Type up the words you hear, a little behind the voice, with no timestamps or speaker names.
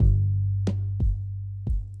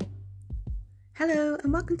Hello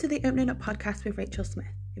and welcome to the Opening Up podcast with Rachel Smith.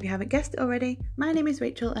 If you haven't guessed it already, my name is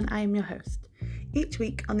Rachel and I am your host. Each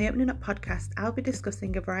week on the Opening Up podcast, I'll be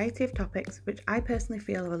discussing a variety of topics which I personally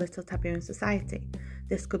feel are a little taboo in society.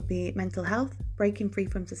 This could be mental health, breaking free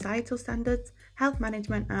from societal standards, health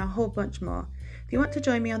management and a whole bunch more. If you want to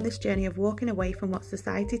join me on this journey of walking away from what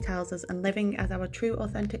society tells us and living as our true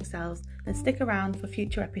authentic selves, then stick around for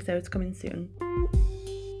future episodes coming soon.